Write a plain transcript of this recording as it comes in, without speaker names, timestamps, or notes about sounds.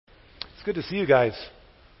It's good to see you guys.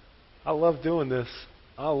 I love doing this.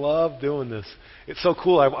 It's so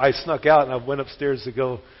cool. I snuck out and I went upstairs to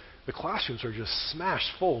go. The classrooms are just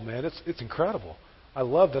smashed full, man. It's incredible. I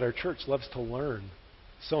love that our church loves to learn.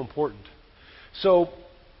 So important. So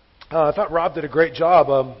I thought Rob did a great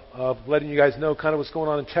job of letting you guys know kind of what's going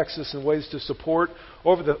on in Texas and ways to support.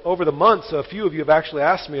 Over the months, a few of you have actually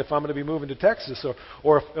asked me if I'm going to be moving to Texas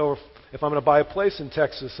or if I'm going to buy a place in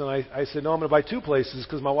Texas. And I said, no, I'm going to buy 2 places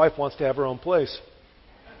because my wife wants to have her own place.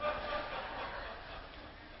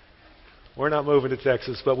 We're not moving to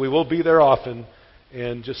Texas, but we will be there often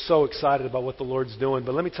and just so excited about what the Lord's doing.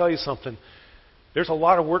 But let me tell you something. There's a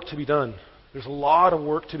lot of work to be done. A lot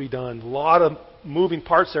of moving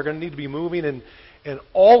parts that are going to need to be moving. And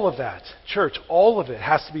all of that, church, all of it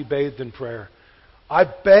has to be bathed in prayer. I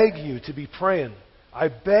beg you to be praying. I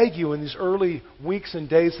beg you in these early weeks and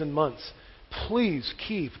days and months, please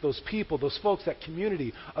keep those people, those folks, that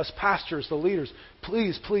community, us pastors, the leaders,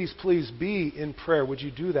 please, please, please be in prayer. Would you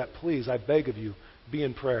do that, please? I beg of you, be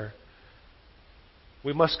in prayer.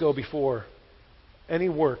 We must go before any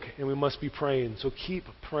work, and we must be praying. So keep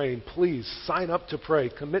praying. Please sign up to pray.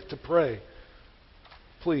 Commit to pray.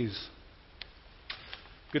 Please.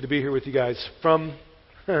 Good to be here with you guys. From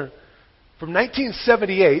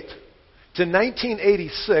 1978 to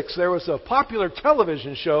 1986, there was a popular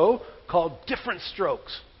television show called Diff'rent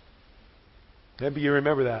Strokes. Maybe you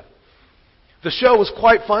remember that. The show was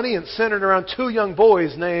quite funny and centered around 2 young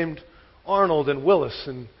boys named Arnold and Willis,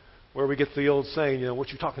 and where we get the old saying, what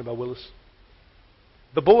you talking about, Willis?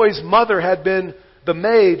 The boy's mother had been the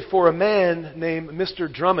maid for a man named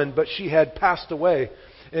Mr. Drummond, but she had passed away.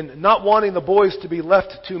 And not wanting the boys to be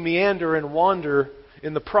left to meander and wander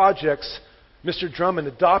in the projects, Mr. Drummond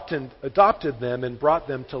adopted them and brought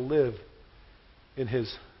them to live in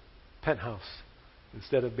his penthouse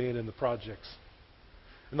instead of being in the projects.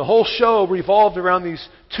 And the whole show revolved around these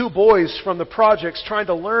 2 boys from the projects trying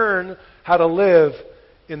to learn how to live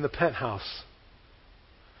in the penthouse.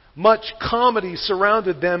 Much comedy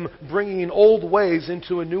surrounded them, bringing old ways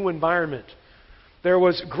into a new environment. There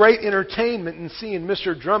was great entertainment in seeing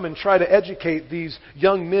Mr. Drummond try to educate these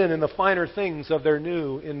young men in the finer things of their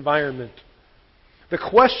new environment. The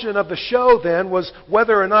question of the show then was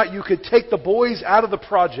whether or not you could take the boys out of the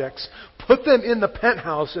projects, put them in the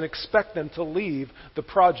penthouse, and expect them to leave the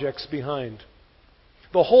projects behind.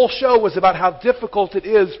 The whole show was about how difficult it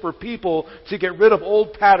is for people to get rid of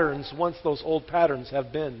old patterns once those old patterns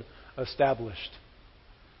have been established.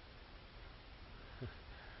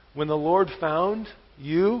 When the Lord found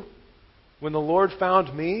you, when the Lord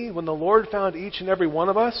found me, when the Lord found each and every one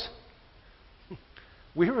of us,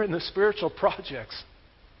 we were in the spiritual projects.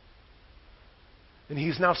 And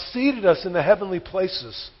He's now seated us in the heavenly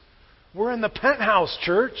places. We're in the penthouse,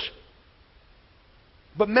 church.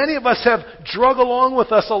 But many of us have drug along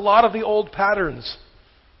with us a lot of the old patterns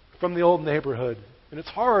from the old neighborhood. And it's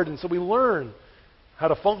hard, and so we learn how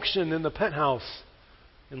to function in the penthouse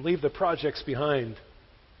and leave the projects behind.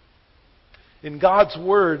 In God's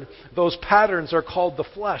Word, those patterns are called the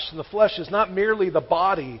flesh. And the flesh is not merely the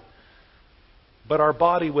body, but our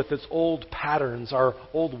body with its old patterns, our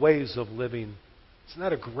old ways of living. Isn't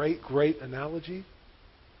that a great, great analogy?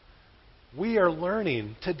 We are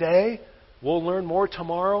learning today. We'll learn more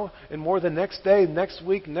tomorrow and more the next day, next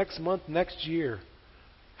week, next month, next year.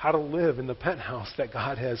 How to live in the penthouse that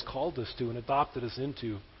God has called us to and adopted us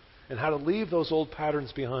into. And how to leave those old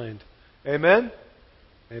patterns behind. Amen?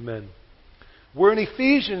 Amen. We're in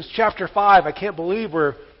Ephesians chapter 5. I can't believe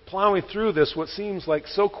we're plowing through this, what seems like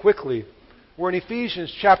so quickly. We're in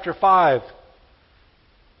Ephesians chapter 5.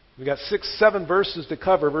 We've got 7 verses to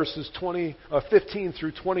cover, verses 15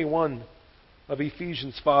 through 21 of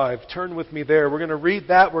Ephesians 5. Turn with me there. We're going to read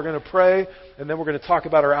that, we're going to pray, and then we're going to talk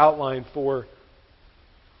about our outline for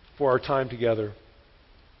our time together.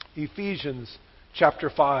 Ephesians chapter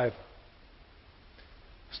 5,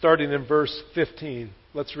 starting in verse 15.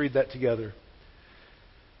 Let's read that together.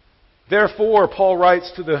 Therefore, Paul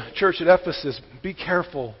writes to the church at Ephesus, be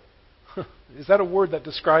careful. Is that a word that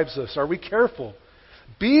describes us? Are we careful?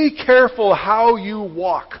 Be careful how you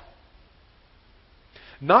walk.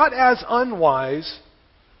 Not as unwise,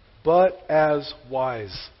 but as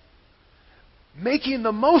wise. Making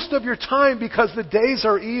the most of your time because the days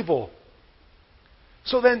are evil.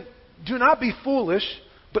 So then, do not be foolish,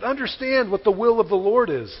 but understand what the will of the Lord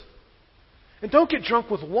is. And don't get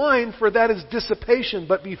drunk with wine, for that is dissipation,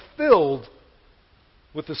 but be filled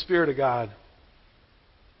with the Spirit of God.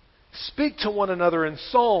 Speak to one another in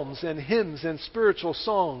psalms and hymns and spiritual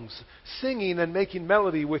songs, singing and making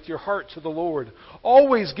melody with your heart to the Lord,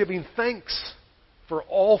 always giving thanks for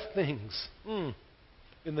all things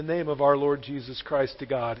in the name of our Lord Jesus Christ to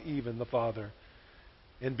God, even the Father,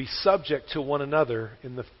 and be subject to one another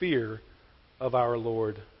in the fear of our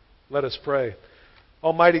Lord. Let us pray.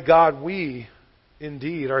 Almighty God, we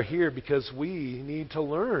indeed are here because we need to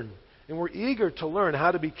learn, and we're eager to learn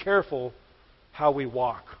how to be careful how we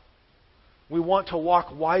walk. We want to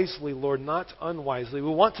walk wisely, Lord, not unwisely.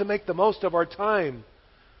 We want to make the most of our time,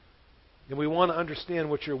 and we want to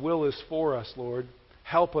understand what your will is for us, Lord.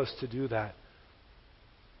 Help us to do that.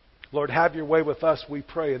 Lord, have your way with us, we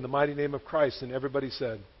pray, in the mighty name of Christ. And everybody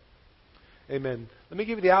said, amen. Let me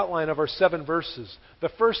give you the outline of our 7 verses. The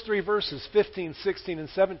first 3 verses, 15, 16, and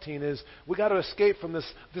 17, is we got to escape from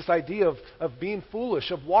this idea of being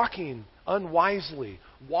foolish, of walking unwisely,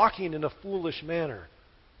 walking in a foolish manner.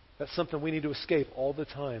 That's something we need to escape all the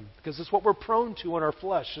time, because it's what we're prone to in our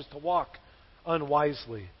flesh, is to walk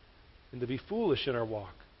unwisely and to be foolish in our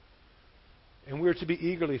walk. And we're to be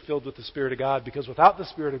eagerly filled with the Spirit of God, because without the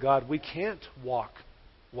Spirit of God, we can't walk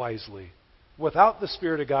wisely. Without the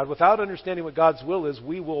Spirit of God, without understanding what God's will is,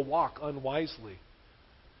 we will walk unwisely.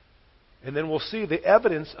 And then we'll see the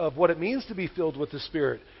evidence of what it means to be filled with the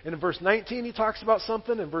Spirit. And in verse 19 he talks about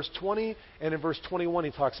something, in verse 20 and in verse 21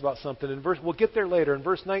 he talks about something. We'll get there later. In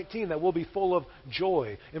verse 19 that we'll be full of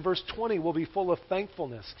joy. In verse 20 we'll be full of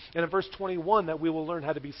thankfulness. And in verse 21 that we will learn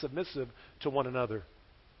how to be submissive to one another.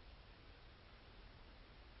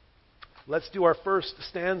 Let's do our first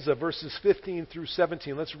stanza, verses 15 through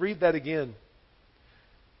 17. Let's read that again.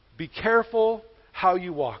 Be careful how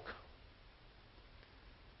you walk.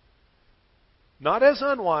 Not as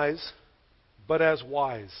unwise, but as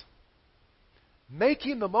wise.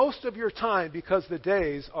 Making the most of your time, because the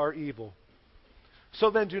days are evil.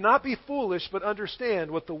 So then do not be foolish, but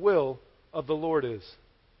understand what the will of the Lord is.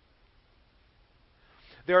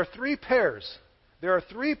 There are 3 pairs. There are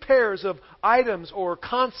 3 pairs of items or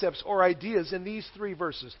concepts or ideas in these 3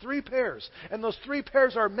 verses. 3 pairs. And those 3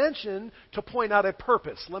 pairs are mentioned to point out a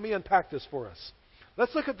purpose. Let me unpack this for us.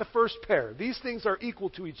 Let's look at the first pair. These things are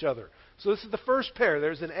equal to each other. So this is the first pair.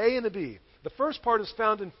 There's an A and a B. The first part is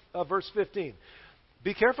found in verse 15.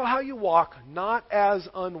 Be careful how you walk, not as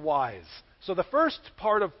unwise. So the first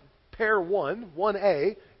part of pair 1,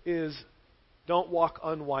 1A, is don't walk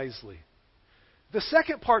unwisely. The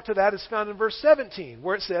second part to that is found in verse 17,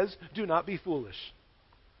 where it says, do not be foolish.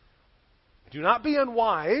 Do not be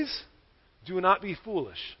unwise. Do not be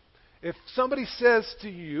foolish. If somebody says to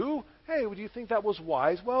you, hey, do you think that was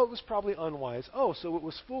wise? Well, it was probably unwise. Oh, so it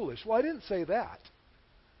was foolish. Well, I didn't say that.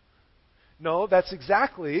 No, that's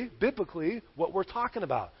exactly, biblically, what we're talking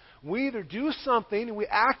about. We either do something and we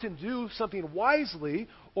act and do something wisely,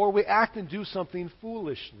 or we act and do something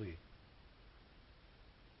foolishly.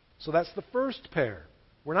 So that's the first pair.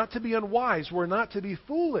 We're not to be unwise. We're not to be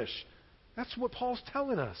foolish. That's what Paul's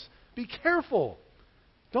telling us. Be careful.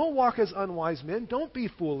 Don't walk as unwise men. Don't be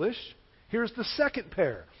foolish. Here's the second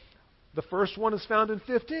pair. The first one is found in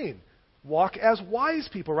 15. Walk as wise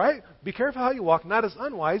people, right? Be careful how you walk, not as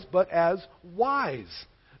unwise, but as wise.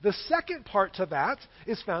 The second part to that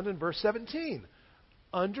is found in verse 17.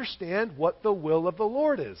 Understand what the will of the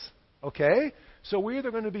Lord is. Okay? So we're either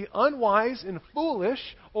going to be unwise and foolish,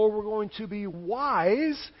 or we're going to be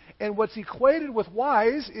wise. And what's equated with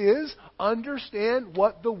wise is understand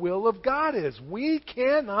what the will of God is. We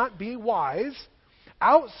cannot be wise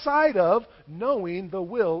outside of knowing the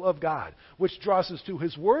will of God, which draws us to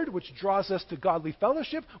His Word, which draws us to godly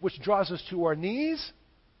fellowship, which draws us to our knees,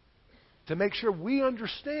 to make sure we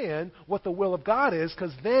understand what the will of God is,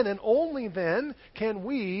 because then and only then can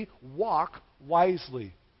we walk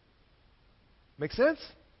wisely. Make sense?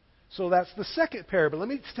 So that's the second pair. But let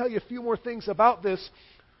me tell you a few more things about this.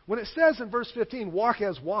 When it says in verse 15, walk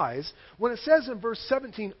as wise, when it says in verse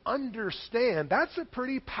 17, understand, that's a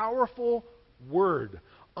pretty powerful word.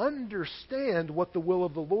 Understand what the will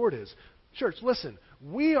of the Lord is. Church, listen.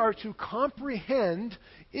 We are to comprehend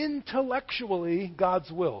intellectually God's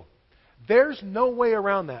will. There's no way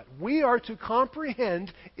around that. We are to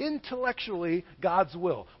comprehend intellectually God's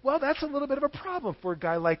will. Well, that's a little bit of a problem for a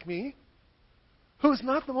guy like me, who's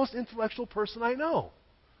not the most intellectual person I know.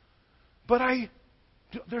 But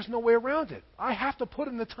there's no way around it. I have to put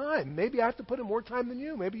in the time. Maybe I have to put in more time than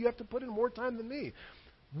you. Maybe you have to put in more time than me.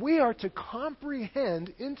 We are to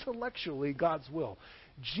comprehend intellectually God's will.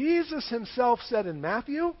 Jesus Himself said in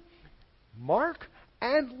Matthew, Mark,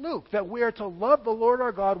 and Luke that we are to love the Lord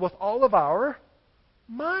our God with all of our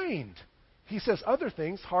mind. He says other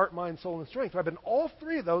things, heart, mind, soul, and strength. But in all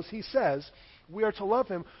 3 of those, He says we are to love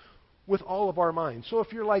Him with all of our mind. So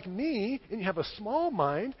if you're like me and you have a small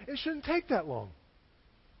mind, it shouldn't take that long.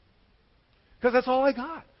 Because that's all I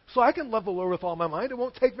got. So I can love the Lord with all my mind. It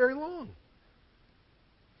won't take very long.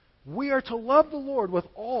 We are to love the Lord with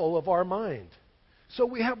all of our mind. So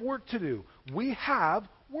we have work to do. We have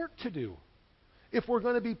work to do if we're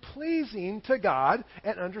going to be pleasing to God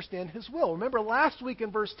and understand His will. Remember last week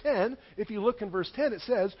in verse 10, if you look in verse 10, it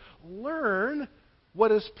says, learn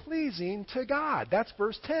what is pleasing to God. That's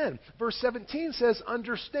verse 10. Verse 17 says,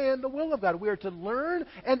 understand the will of God. We are to learn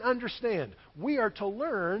and understand. We are to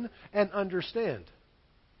learn and understand.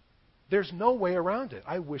 There's no way around it.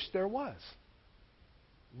 I wish there was.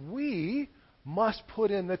 We must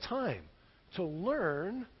put in the time to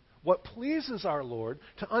learn what pleases our Lord,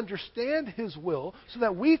 to understand His will, so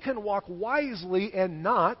that we can walk wisely and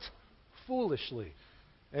not foolishly.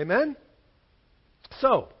 Amen?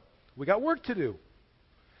 So, we got work to do.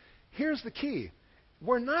 Here's the key.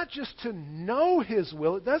 We're not just to know His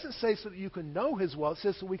will. It doesn't say so that you can know His will. It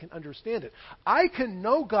says so we can understand it. I can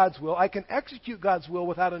know God's will. I can execute God's will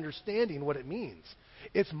without understanding what it means.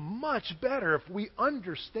 It's much better if we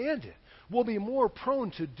understand it. We'll be more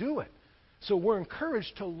prone to do it. So we're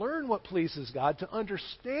encouraged to learn what pleases God, to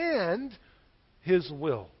understand His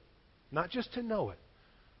will, not just to know it.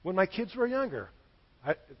 When my kids were younger,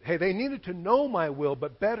 they needed to know my will,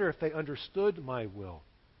 but better if they understood my will.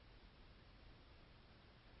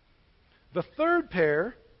 The third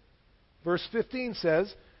pair, verse 15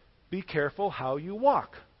 says, be careful how you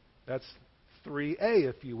walk. That's 3A,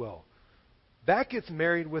 if you will. That gets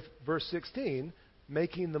married with verse 16,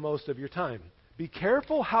 making the most of your time. Be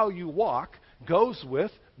careful how you walk goes with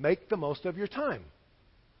make the most of your time.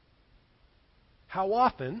 How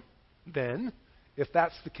often, then, if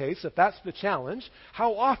that's the case, if that's the challenge,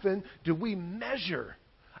 how often do we measure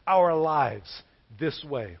our lives this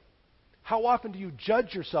way? How often do you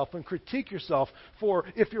judge yourself and critique yourself for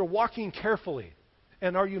if you're walking carefully?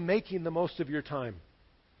 And are you making the most of your time?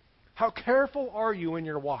 How careful are you in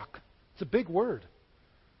your walk? It's a big word.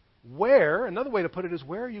 Where, another way to put it is,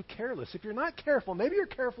 where are you careless? If you're not careful, maybe you're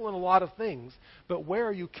careful in a lot of things, but where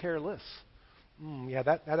are you careless?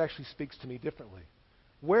 That actually speaks to me differently.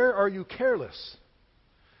 Where are you careless?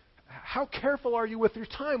 How careful are you with your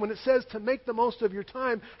time? When it says to make the most of your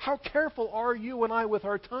time, how careful are you and I with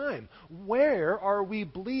our time? Where are we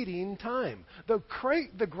bleeding time? The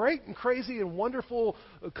great and crazy and wonderful,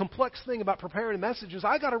 complex thing about preparing a message is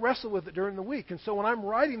I got to wrestle with it during the week. And so when I'm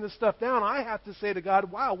writing this stuff down, I have to say to God,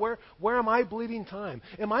 wow, where am I bleeding time?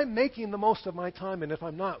 Am I making the most of my time? And if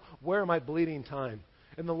I'm not, where am I bleeding time?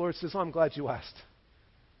 And the Lord says, I'm glad you asked.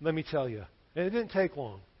 Let me tell you. And it didn't take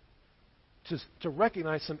long to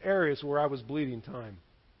recognize some areas where I was bleeding time.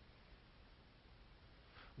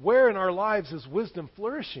 Where in our lives is wisdom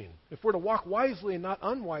flourishing? If we're to walk wisely and not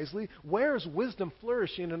unwisely, where is wisdom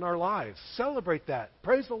flourishing in our lives? Celebrate that.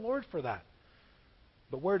 Praise the Lord for that.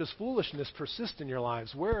 But where does foolishness persist in your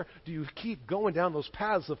lives? Where do you keep going down those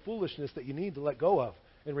paths of foolishness that you need to let go of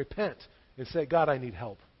and repent and say, God, I need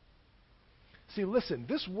help? See, listen,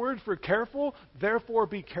 this word for careful, therefore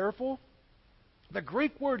be careful, the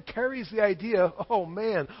Greek word carries the idea,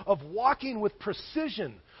 of walking with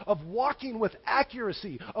precision, of walking with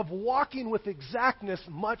accuracy, of walking with exactness,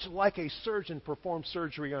 much like a surgeon performs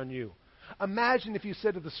surgery on you. Imagine if you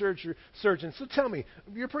said to the surgeon, so tell me,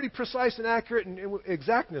 you're pretty precise and accurate in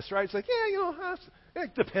exactness, right? It's like,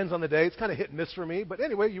 it depends on the day. It's kind of hit and miss for me. But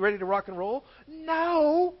anyway, you ready to rock and roll?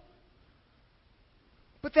 No.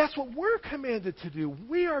 But that's what we're commanded to do.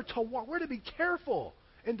 We are to walk. We're to be careful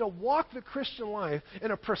and to walk the Christian life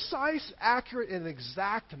in a precise, accurate, and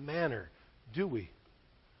exact manner. Do we?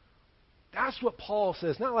 That's what Paul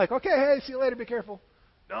says. Not like, okay, hey, see you later, be careful.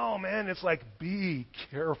 No, man, it's like, be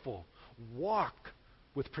careful. Walk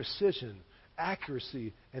with precision,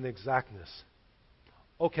 accuracy, and exactness.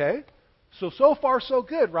 Okay, so far so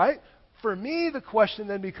good, right? For me, the question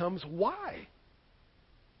then becomes, why?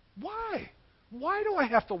 Why? Why do I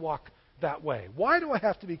have to walk that way? Why do I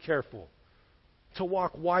have to be careful? To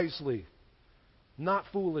walk wisely, not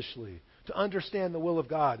foolishly, to understand the will of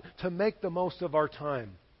God, to make the most of our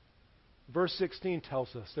time. Verse 16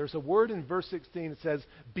 tells us. There's a word in verse 16 that says,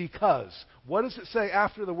 because. What does it say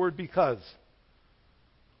after the word because?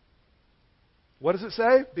 What does it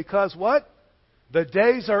say? Because what? The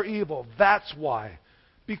days are evil. That's why.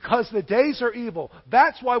 Because the days are evil.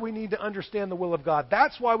 That's why we need to understand the will of God.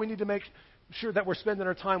 That's why we need to make sure that we're spending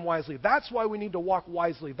our time wisely. That's why we need to walk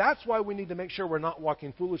wisely. That's why we need to make sure we're not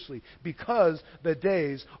walking foolishly. Because the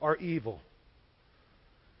days are evil.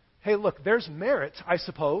 Hey, look, there's merit, I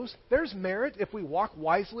suppose. There's merit if we walk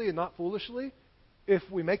wisely and not foolishly. If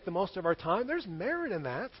we make the most of our time, there's merit in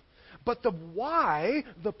that. But the why,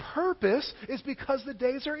 the purpose, is because the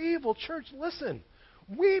days are evil. Church, listen.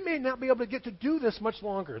 We may not be able to get to do this much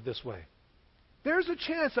longer this way. There's a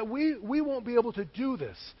chance that we won't be able to do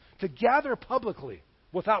this, to gather publicly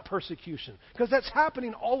without persecution. Because that's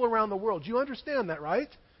happening all around the world. Do you understand that, right?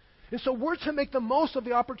 And so we're to make the most of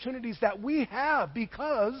the opportunities that we have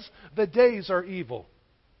because the days are evil.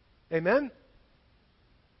 Amen?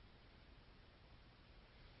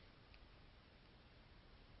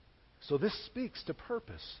 So this speaks to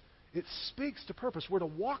purpose. It speaks to purpose. We're to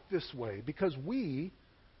walk this way because we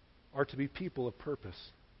are to be people of purpose.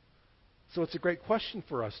 So it's a great question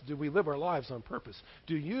for us. Do we live our lives on purpose?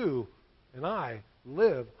 Do you and I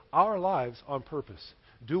live our lives on purpose?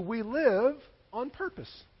 Do we live on purpose?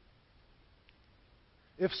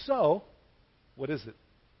 If so, what is it?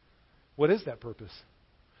 What is that purpose?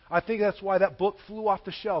 I think that's why that book flew off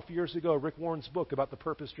the shelf years ago, Rick Warren's book about the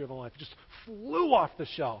purpose-driven life. It just flew off the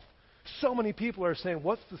shelf. So many people are saying,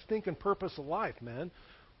 what's the stinking purpose of life, man?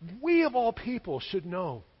 We of all people should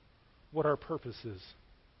know what our purpose is.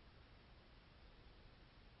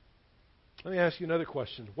 Let me ask you another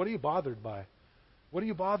question. What are you bothered by? What are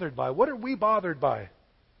you bothered by? What are we bothered by?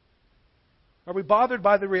 Are we bothered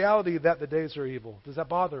by the reality that the days are evil? Does that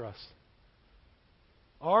bother us?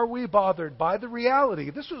 Are we bothered by the reality?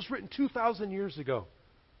 This was written 2,000 years ago.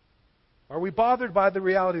 Are we bothered by the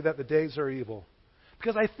reality that the days are evil?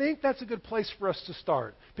 Because I think that's a good place for us to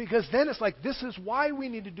start. Because then it's like, this is why we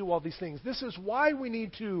need to do all these things. This is why we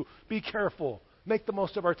need to be careful, make the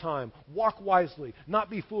most of our time, walk wisely, not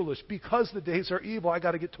be foolish. Because the days are evil, I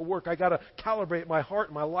got to get to work. I got to calibrate my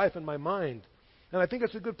heart, my life, and my mind. And I think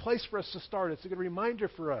it's a good place for us to start. It's a good reminder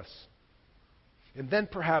for us. And then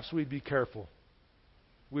perhaps we'd be careful.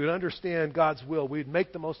 We would understand God's will. We'd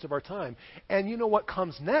make the most of our time. And you know what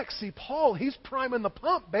comes next? See, Paul, he's priming the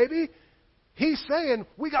pump, baby. He's saying,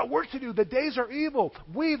 we got work to do. The days are evil.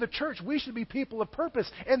 We, the church, we should be people of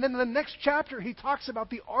purpose. And then in the next chapter, he talks about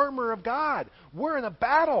the armor of God. We're in a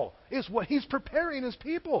battle, is what he's preparing his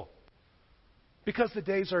people. Because the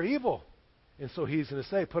days are evil. And so he's going to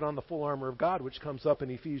say, put on the full armor of God, which comes up in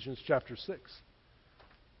Ephesians chapter 6.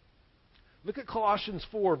 Look at Colossians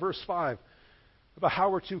 4, verse 5, about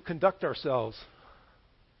how we're to conduct ourselves.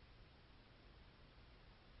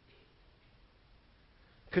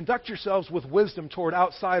 Conduct yourselves with wisdom toward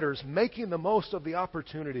outsiders, making the most of the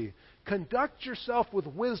opportunity. Conduct yourself with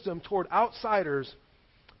wisdom toward outsiders,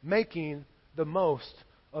 making the most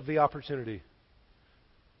of the opportunity.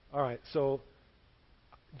 All right, so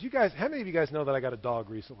how many of you guys know that I got a dog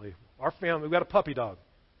recently? Our family, we got a puppy dog,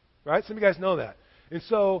 right? Some of you guys know that. And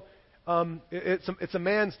so it's a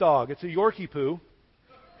man's dog. It's a Yorkie poo.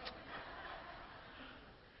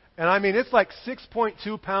 And I mean, it's like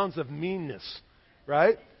 6.2 pounds of meanness.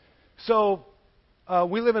 Right? So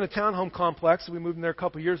we live in a townhome complex. We moved in there a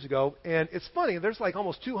couple years ago. And it's funny. There's like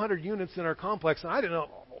almost 200 units in our complex. And I didn't know.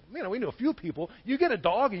 We knew a few people. You get a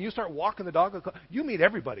dog and you start walking the dog. You meet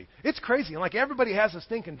everybody. It's crazy. And like everybody has a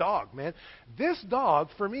stinking dog, man. This dog,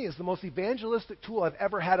 for me, is the most evangelistic tool I've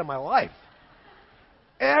ever had in my life.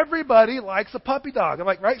 Everybody likes a puppy dog. I'm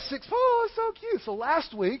like, right? Oh, it's so cute. So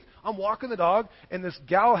last week, I'm walking the dog, and this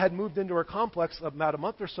gal had moved into our complex about a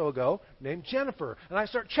month or so ago named Jennifer. And I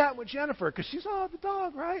start chatting with Jennifer because she's, the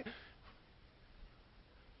dog, right?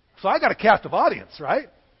 So I got a captive audience, right?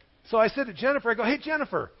 So I said to Jennifer, I go, hey,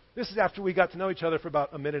 Jennifer. This is after we got to know each other for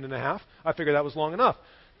about a minute and a half. I figured that was long enough.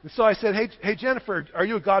 And so I said, hey, Jennifer, are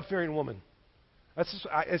you a God-fearing woman?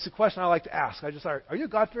 It's a question I like to ask. Are you a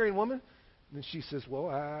God-fearing woman? And she says,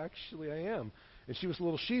 well, actually, I am. And she was a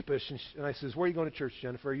little sheepish. And I says, where are you going to church,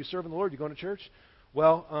 Jennifer? Are you serving the Lord? Are you going to church?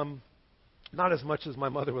 Well, not as much as my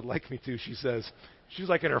mother would like me to, she says. She's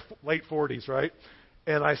like in her late 40s, right?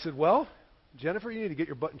 And I said, well, Jennifer, you need to get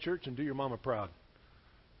your butt in church and do your mama proud.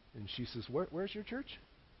 And she says, where's your church?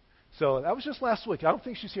 So that was just last week. I don't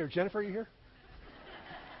think she's here. Jennifer, are you here?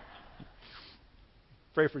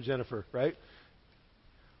 Pray for Jennifer, right?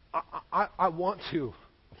 I want to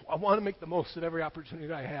make the most of every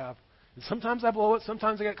opportunity I have. And sometimes I blow it.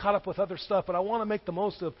 Sometimes I get caught up with other stuff. But I want to make the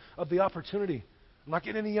most of the opportunity. I'm not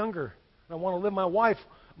getting any younger. I want to live my life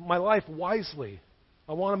wisely.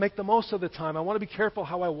 I want to make the most of the time. I want to be careful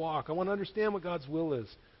how I walk. I want to understand what God's will is.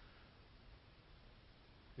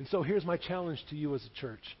 And so here's my challenge to you as a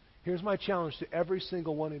church. Here's my challenge to every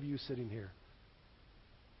single one of you sitting here.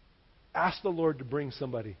 Ask the Lord to bring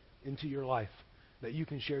somebody into your life that you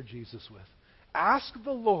can share Jesus with. Ask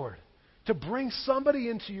the Lord to bring somebody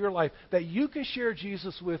into your life that you can share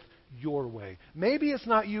Jesus with your way. Maybe it's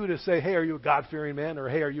not you to say, hey, are you a God-fearing man? Or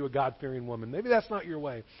hey, are you a God-fearing woman? Maybe that's not your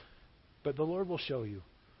way. But the Lord will show you.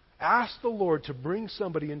 Ask the Lord to bring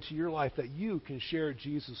somebody into your life that you can share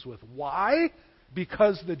Jesus with. Why?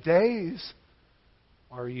 Because the days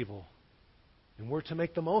are evil. And we're to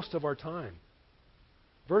make the most of our time.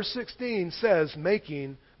 Verse 16 says,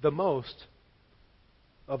 making the most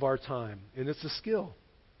of our time. And it's a skill.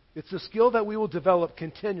 It's a skill that we will develop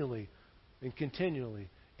continually and continually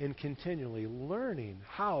and continually, learning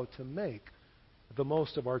how to make the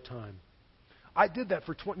most of our time. I did that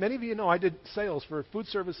for many of you know I did sales for food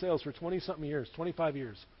service sales for 20-something years, 25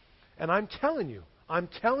 years. And I'm telling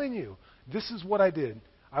you, this is what I did.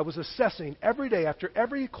 I was assessing every day, after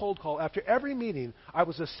every cold call, after every meeting, I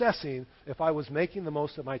was assessing if I was making the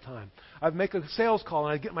most of my time. I'd make a sales call,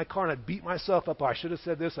 and I'd get in my car, and I'd beat myself up. Oh, I should have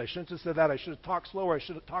said this. I shouldn't have said that. I should have talked slower. I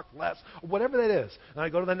should have talked less. Whatever that is. And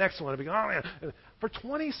I'd go to the next one. I'd be going, oh, man. And for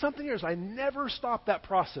 20-something years, I never stopped that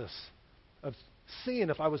process of seeing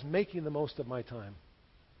if I was making the most of my time.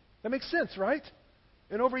 That makes sense, right?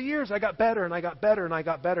 And over years, I got better, and I got better, and I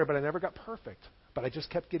got better, but I never got perfect. But I just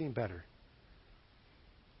kept getting better.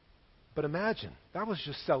 But imagine, that was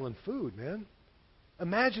just selling food, man.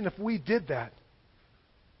 Imagine if we did that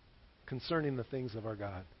concerning the things of our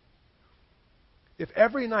God. If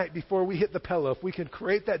every night before we hit the pillow, if we could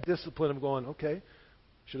create that discipline of going, okay,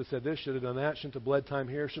 should have said this, should have done that, shouldn't have bled time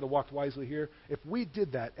here, should have walked wisely here. If we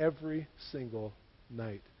did that every single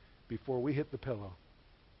night before we hit the pillow,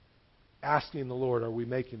 asking the Lord, are we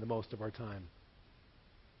making the most of our time?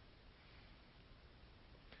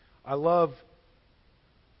 I love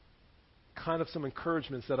kind of some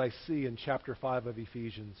encouragements that I see in chapter 5 of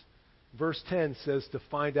Ephesians. Verse 10 says to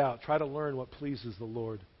find out, try to learn what pleases the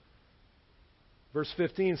Lord. Verse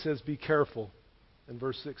 15 says be careful. And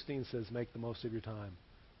verse 16 says make the most of your time.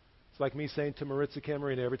 It's like me saying to Maritza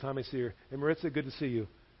Camarina every time I see her, hey Maritza, good to see you.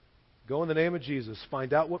 Go in the name of Jesus.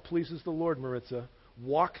 Find out what pleases the Lord, Maritza.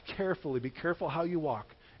 Walk carefully. Be careful how you walk.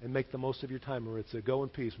 And make the most of your time, Maritza. Go in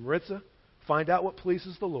peace. Maritza, find out what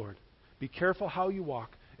pleases the Lord. Be careful how you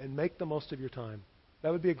walk. And make the most of your time.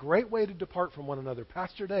 That would be a great way to depart from one another.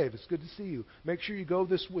 Pastor Dave, it's good to see you. Make sure you go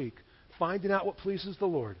this week, finding out what pleases the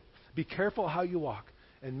Lord. Be careful how you walk,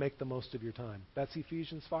 and make the most of your time. That's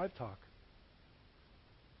Ephesians 5 talk.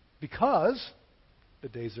 Because the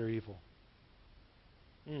days are evil.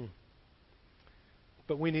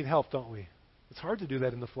 But we need help, don't we? It's hard to do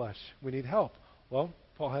that in the flesh. We need help. Well,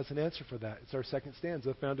 Paul has an answer for that. It's our second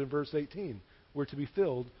stanza found in verse 18. We're to be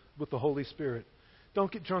filled with the Holy Spirit. Don't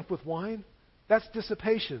get drunk with wine. That's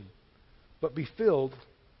dissipation. But be filled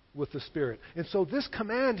with the Spirit. And so this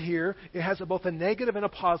command here, it has both a negative and a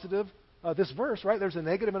positive. This verse, right? There's a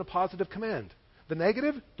negative and a positive command. The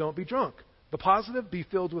negative, don't be drunk. The positive, be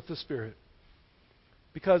filled with the Spirit.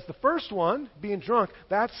 Because the first one, being drunk,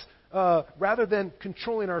 that's rather than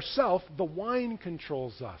controlling ourselves, the wine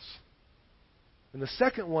controls us. And the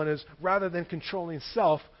second one is rather than controlling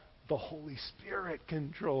self, the Holy Spirit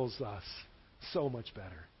controls us. So much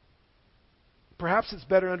better. Perhaps it's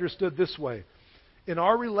better understood this way. In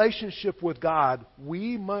our relationship with God,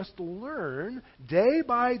 we must learn day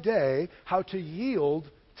by day how to yield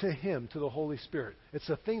to Him, to the Holy Spirit. It's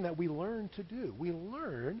a thing that we learn to do. We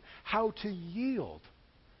learn how to yield,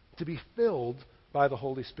 to be filled by the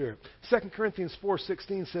Holy Spirit. 2 Corinthians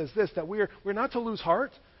 4:16 says this, that we're not to lose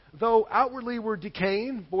heart. Though outwardly we're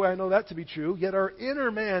decaying, boy, I know that to be true, yet our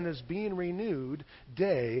inner man is being renewed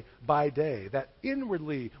day by day. That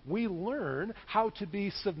inwardly we learn how to be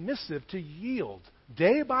submissive, to yield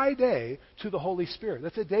day by day to the Holy Spirit.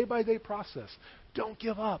 That's a day-by-day process. Don't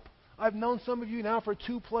give up. I've known some of you now for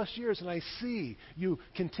 2+ years, and I see you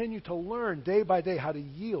continue to learn day by day how to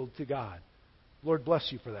yield to God. Lord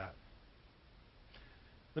bless you for that.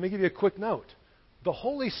 Let me give you a quick note. The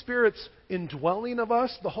Holy Spirit's indwelling of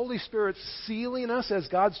us, the Holy Spirit's sealing us as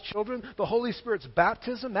God's children, the Holy Spirit's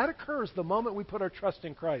baptism, that occurs the moment we put our trust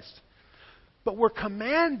in Christ. But we're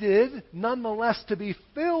commanded, nonetheless, to be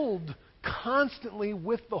filled constantly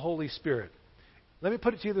with the Holy Spirit. Let me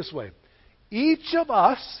put it to you this way. Each of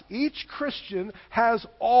us, each Christian, has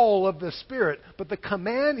all of the Spirit. But the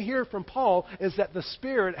command here from Paul is that the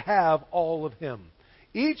Spirit have all of Him.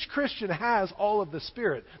 Each Christian has all of the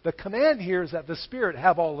Spirit. The command here is that the Spirit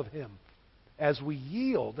have all of Him as we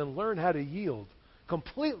yield and learn how to yield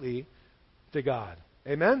completely to God.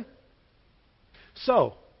 Amen?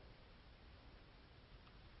 So,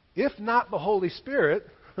 if not the Holy Spirit,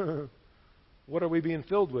 what are we being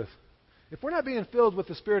filled with? If we're not being filled with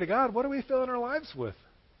the Spirit of God, what are we filling our lives with?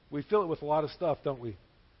 We fill it with a lot of stuff, don't we?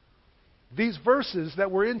 These verses that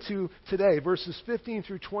we're into today, verses 15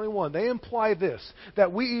 through 21, they imply this,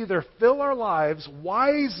 that we either fill our lives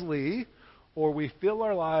wisely or we fill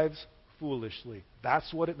our lives foolishly.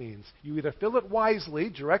 That's what it means. You either fill it wisely,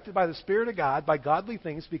 directed by the Spirit of God, by godly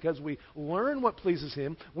things, because we learn what pleases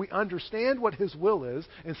Him, we understand what His will is,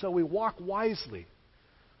 and so we walk wisely.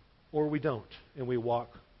 Or we don't, and we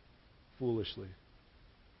walk foolishly.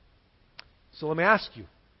 So let me ask you,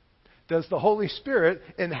 does the Holy Spirit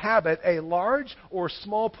inhabit a large or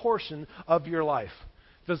small portion of your life?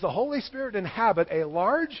 Does the Holy Spirit inhabit a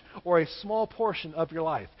large or a small portion of your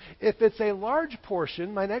life? If it's a large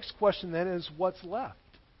portion, my next question then is, what's left?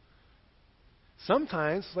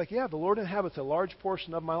 Sometimes it's like, yeah, the Lord inhabits a large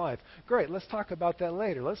portion of my life. Great, let's talk about that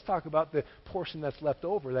later. Let's talk about the portion that's left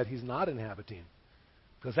over that He's not inhabiting.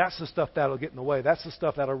 Because that's the stuff that'll get in the way. That's the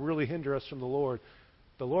stuff that'll really hinder us from the Lord.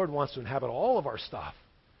 The Lord wants to inhabit all of our stuff.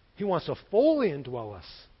 He wants to fully indwell us.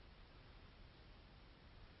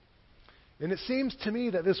 And it seems to me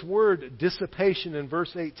that this word dissipation in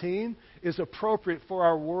verse 18 is appropriate for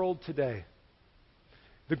our world today.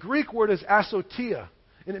 The Greek word is asotia,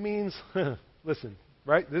 and it means, listen,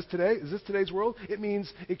 right? Is this today's world? It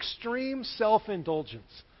means extreme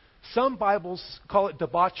self-indulgence. Some Bibles call it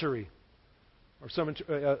debauchery, or what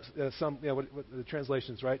the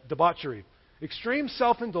translations, right? Debauchery. Extreme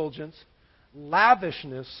self-indulgence,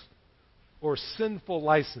 lavishness, or sinful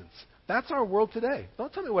license. That's our world today.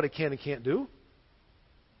 Don't tell me what I can and can't do.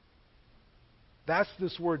 That's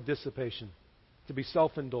this word dissipation, to be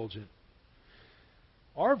self-indulgent.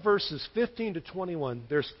 Our verses 15 to 21,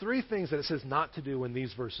 there's three things that it says not to do in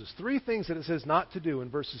these verses. Three things that it says not to do in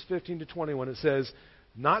verses 15 to 21. It says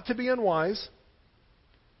not to be unwise,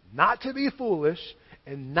 not to be foolish,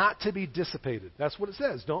 and not to be dissipated. That's what it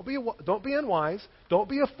says. Don't be unwise, don't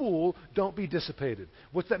be a fool, don't be dissipated.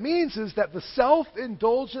 What that means is that the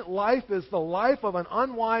self-indulgent life is the life of an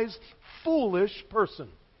unwise, foolish person.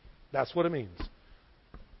 That's what it means.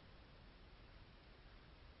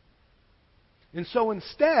 And so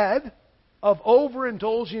instead of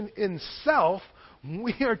overindulging in self,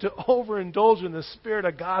 we are to overindulge in the Spirit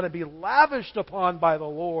of God and be lavished upon by the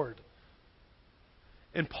Lord.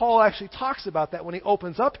 And Paul actually talks about that when he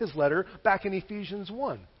opens up his letter back in Ephesians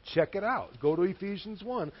 1. Check it out. Go to Ephesians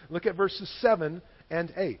 1. Look at verses 7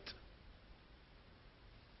 and 8.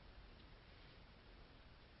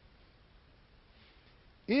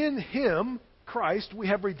 In Him, Christ, we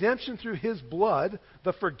have redemption through His blood,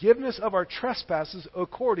 the forgiveness of our trespasses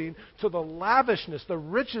according to the lavishness, the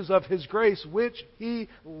riches of His grace, which He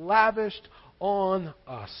lavished on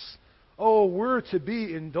us. Oh, we're to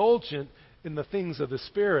be indulgent in the things of the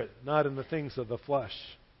Spirit, not in the things of the flesh.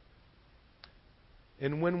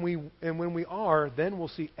 And when we are, then we'll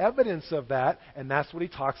see evidence of that, and that's what he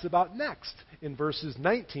talks about next in verses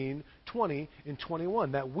 19, 20, and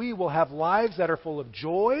 21. That we will have lives that are full of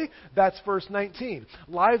joy, that's verse 19.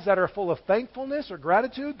 Lives that are full of thankfulness or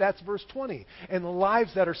gratitude, that's verse 20. And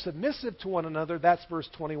lives that are submissive to one another, that's verse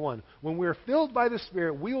 21. When we are filled by the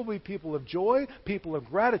Spirit, we will be people of joy, people of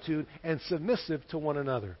gratitude, and submissive to one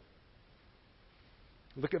another.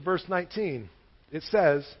 Look at verse 19. It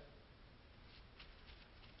says,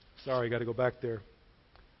 sorry, I got to go back there.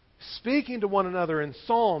 Speaking to one another in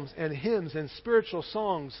psalms and hymns and spiritual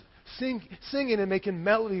songs, singing and making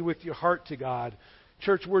melody with your heart to God.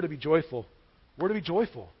 Church, we're to be joyful. We're to be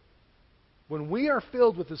joyful. When we are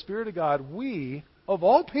filled with the Spirit of God, we, of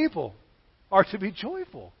all people, are to be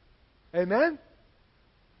joyful. Amen?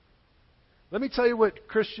 Let me tell you what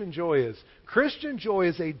Christian joy is. Christian joy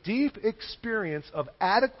is a deep experience of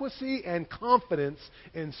adequacy and confidence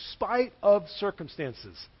in spite of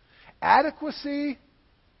circumstances. Adequacy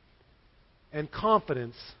and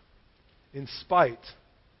confidence in spite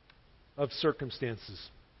of circumstances.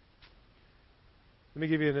 Let me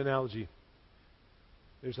give you an analogy.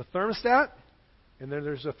 There's a thermostat, and then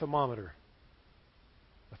there's a thermometer.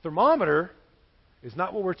 A thermometer is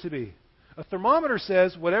not what we're to be. A thermometer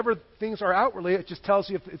says whatever things are outwardly, it just tells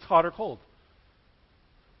you if it's hot or cold.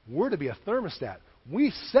 We're to be a thermostat.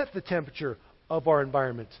 We set the temperature of our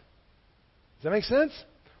environment. Does that make sense?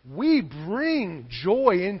 We bring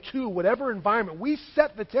joy into whatever environment. We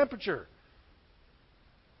set the temperature.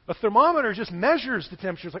 A thermometer just measures the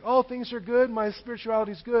temperature. It's like, oh, things are good, my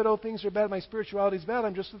spirituality is good. Oh, things are bad, my spirituality is bad.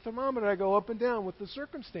 I'm just a thermometer. I go up and down with the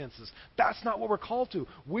circumstances. That's not what we're called to.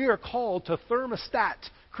 We are called to thermostat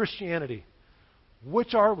Christianity.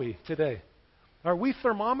 Which are we today? Are we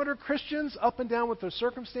thermometer Christians up and down with the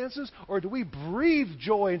circumstances? Or do we breathe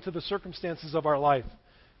joy into the circumstances of our life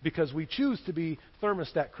because we choose to be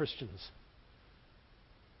thermostat Christians?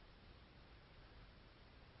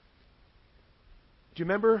 Do you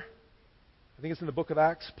remember, I think it's in the book of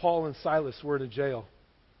Acts, Paul and Silas were in a jail,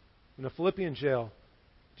 in a Philippian jail.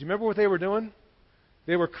 Do you remember what they were doing?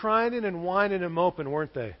 They were crying and whining and moping,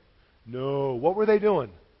 weren't they? No. What were they doing?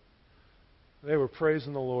 They were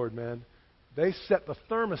praising the Lord, man. They set the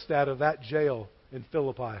thermostat of that jail in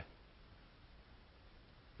Philippi.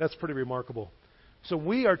 That's pretty remarkable. So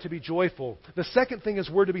we are to be joyful. The second thing is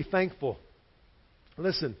we're to be thankful.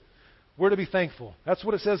 Listen, We're to be thankful. That's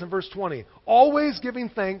what it says in verse 20. Always giving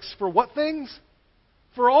thanks for what things?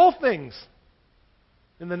 For all things.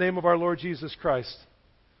 In the name of our Lord Jesus Christ.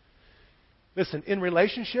 Listen, in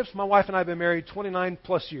relationships, my wife and I have been married 29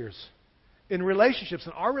 plus years. In relationships,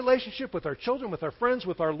 in our relationship with our children, with our friends,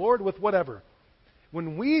 with our Lord, with whatever,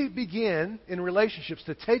 when we begin in relationships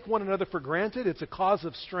to take one another for granted, it's a cause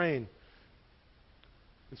of strain.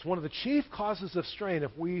 It's one of the chief causes of strain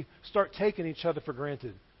if we start taking each other for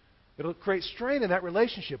granted. It'll create strain in that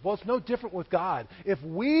relationship. Well, it's no different with God. If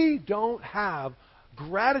we don't have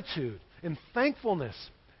gratitude and thankfulness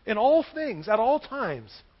in all things, at all times,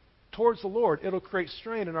 towards the Lord, it'll create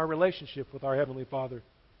strain in our relationship with our Heavenly Father.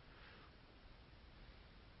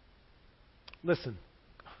 Listen,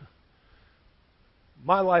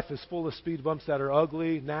 my life is full of speed bumps that are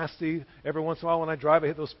ugly, nasty. Every once in a while when I drive, I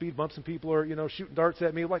hit those speed bumps and people are, shooting darts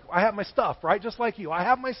at me. Like, I have my stuff, right? Just like you. I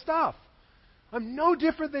have my stuff. I'm no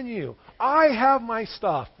different than you. I have my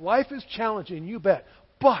stuff. Life is challenging, you bet.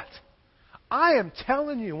 But I am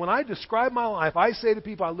telling you, when I describe my life, I say to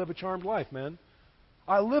people, I live a charmed life, man.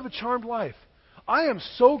 I live a charmed life. I am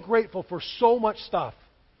so grateful for so much stuff.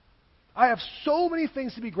 I have so many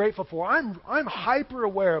things to be grateful for. I'm hyper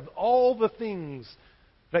aware of all the things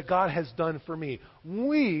that God has done for me.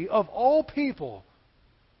 We, of all people,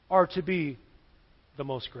 are to be the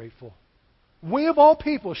most grateful. We, of all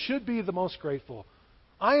people, should be the most grateful.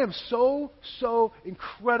 I am so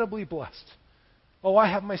incredibly blessed. Oh,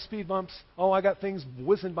 I have my speed bumps. Oh, I got things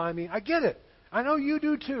whizzing by me. I get it. I know you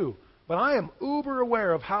do too. But I am uber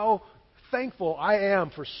aware of how thankful I am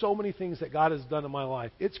for so many things that God has done in my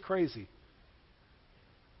life. It's crazy.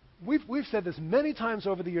 We've said this many times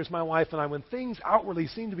over the years, my wife and I, when things outwardly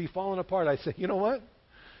seem to be falling apart, I say, you know what?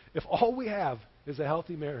 If all we have is a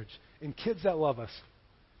healthy marriage and kids that love us,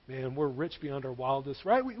 man, we're rich beyond our wildest,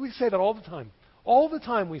 right? We say that all the time. All the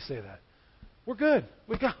time we say that. We're good.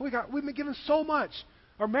 We've been given so much.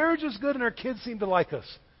 Our marriage is good and our kids seem to like us.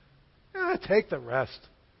 Take the rest.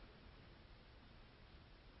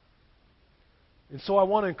 And so I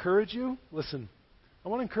want to encourage you, listen, I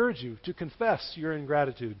want to encourage you to confess your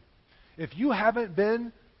ingratitude. If you haven't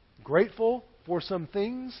been grateful for some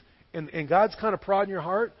things and God's kind of prodding your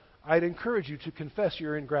heart, I'd encourage you to confess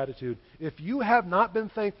your ingratitude. If you have not been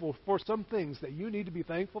thankful for some things that you need to be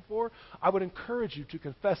thankful for, I would encourage you to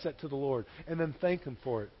confess that to the Lord and then thank Him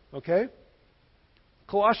for it. Okay?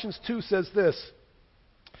 Colossians 2 says this.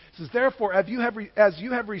 It says, therefore, as you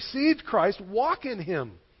have received Christ, walk in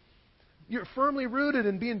Him. You're firmly rooted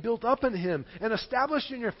and being built up in Him and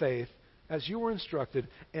established in your faith as you were instructed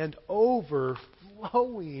and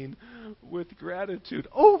overflowing with gratitude.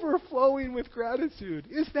 Overflowing with gratitude.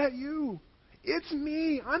 Is that you? It's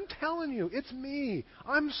me. I'm telling you, it's me.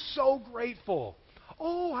 I'm so grateful.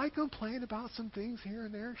 Oh, I complain about some things here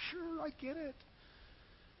and there. Sure, I get it.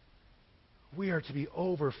 We are to be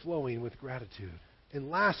overflowing with gratitude. And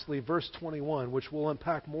lastly, verse 21, which we'll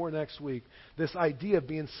unpack more next week, this idea of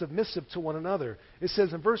being submissive to one another. It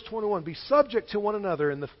says in verse 21, be subject to one another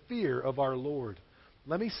in the fear of our Lord.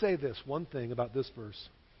 Let me say this one thing about this verse,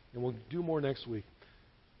 and we'll do more next week.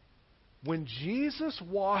 When Jesus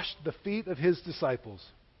washed the feet of His disciples,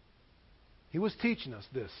 He was teaching us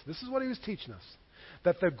this. This is what He was teaching us.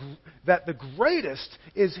 That the greatest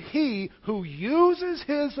is he who uses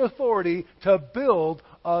his authority to build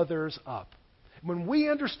others up. When we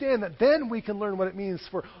understand that, then we can learn what it means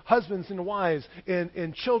for husbands and wives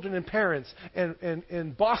and children and parents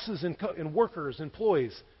and bosses and workers,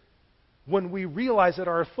 employees. When we realize that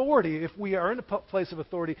our authority, if we are in a place of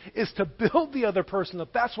authority, is to build the other person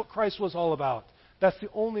up. That's what Christ was all about. That's the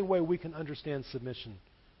only way we can understand submission.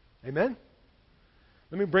 Amen?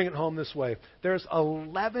 Let me bring it home this way. There's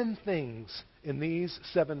 11 things in these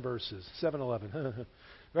 7 verses. 7-11.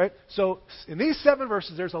 Right? So in these 7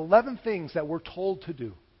 verses, there's 11 things that we're told to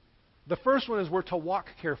do. The first one is we're to walk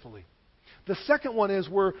carefully. The second one is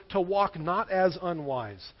we're to walk not as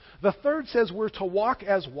unwise. The third says we're to walk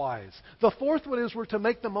as wise. The fourth one is we're to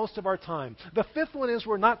make the most of our time. The fifth one is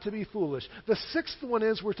we're not to be foolish. The sixth one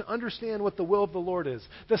is we're to understand what the will of the Lord is.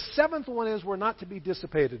 The seventh one is we're not to be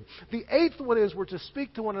dissipated. The eighth one is we're to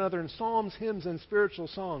speak to one another in psalms, hymns, and spiritual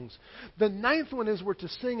songs. The ninth one is we're to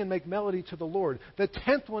sing and make melody to the Lord. The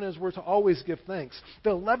 10th one is we're to always give thanks. The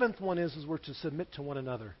 11th one is we're to submit to one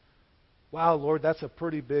another. Wow, Lord, that's a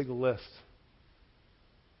pretty big list.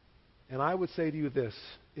 And I would say to you this,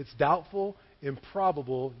 it's doubtful,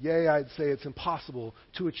 improbable, yea, I'd say it's impossible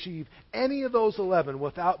to achieve any of those 11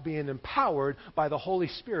 without being empowered by the Holy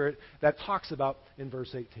Spirit that talks about in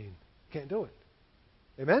verse 18. Can't do it.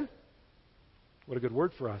 Amen? What a good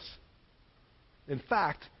word for us. In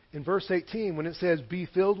fact, In verse 18, when it says, be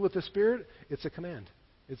filled with the Spirit, it's a command.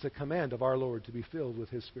 It's a command of our Lord to be filled with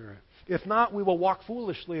His Spirit. If not, we will walk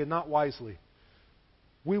foolishly and not wisely.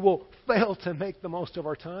 We will fail to make the most of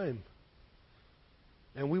our time.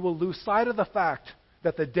 And we will lose sight of the fact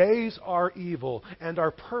that the days are evil and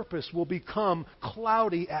our purpose will become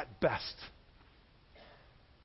cloudy at best.